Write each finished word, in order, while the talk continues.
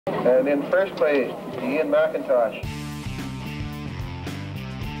And in first place, Ian McIntosh.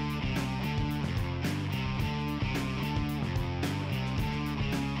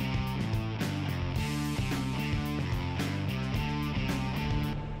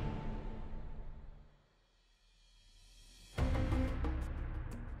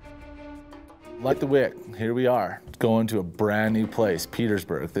 Like the wick, here we are, going to a brand new place,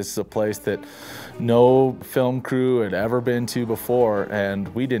 Petersburg. This is a place that no film crew had ever been to before, and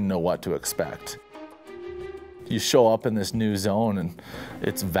we didn't know what to expect. You show up in this new zone and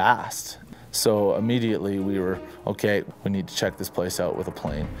it's vast. So immediately we were, okay, we need to check this place out with a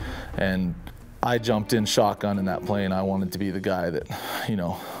plane. And I jumped in shotgun in that plane. I wanted to be the guy that,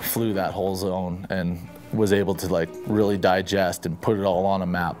 flew that whole zone and was able to really digest and put it all on a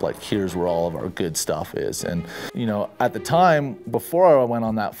map, here's where all of our good stuff is. And at the time, before I went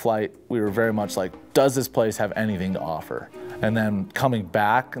on that flight, we were very much like, does this place have anything to offer? And then coming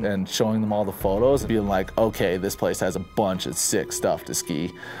back and showing them all the photos and being like, okay, this place has a bunch of sick stuff to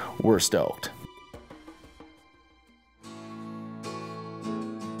ski. We're stoked.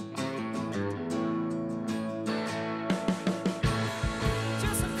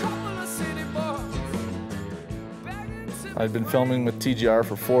 I've been filming with TGR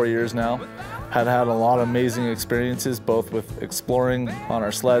for 4 years now. Had a lot of amazing experiences, both with exploring on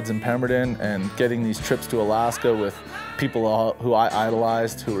our sleds in Pemberton and getting these trips to Alaska with people who I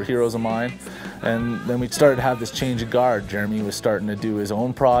idolized, who were heroes of mine. And then we started to have this change of guard. Jeremy was starting to do his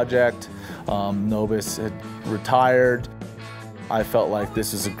own project. Nobis had retired. I felt like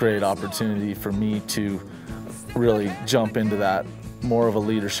this was a great opportunity for me to really jump into that more of a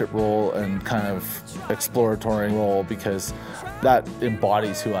leadership role and kind of exploratory role, because that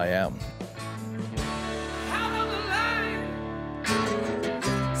embodies who I am.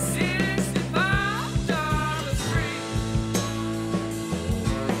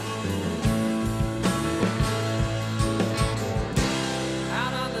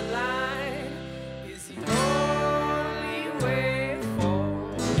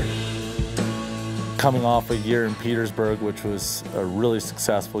 Coming off a year in Petersburg, which was a really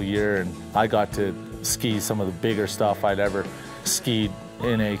successful year, and I got to ski some of the bigger stuff I'd ever skied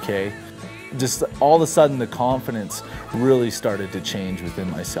in AK. Just all of a sudden the confidence really started to change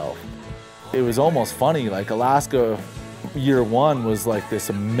within myself. It was almost funny, Alaska year one was this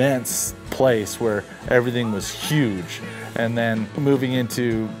immense place where everything was huge. And then moving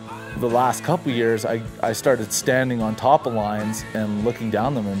into the last couple years, I started standing on top of lines and looking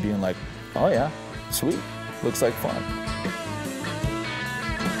down them and being like, oh yeah, sweet, looks like fun.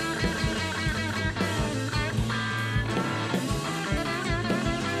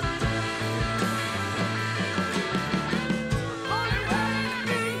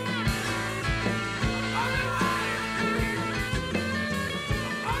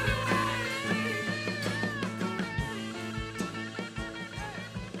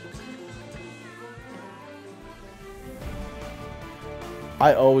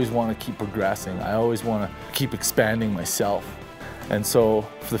 I always want to keep progressing. I always want to keep expanding myself. And so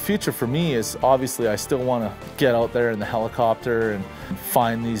the future for me is, obviously I still want to get out there in the helicopter and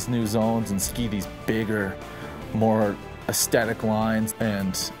find these new zones and ski these bigger, more aesthetic lines.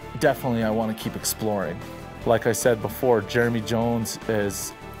 And definitely I want to keep exploring. Like I said before, Jeremy Jones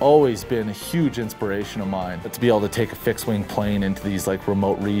has always been a huge inspiration of mine. But to be able to take a fixed wing plane into these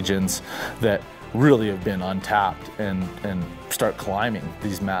remote regions that really have been untapped and start climbing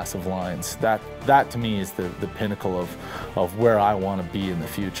these massive lines. That to me is the pinnacle of where I want to be in the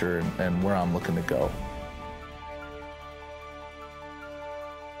future and where I'm looking to go.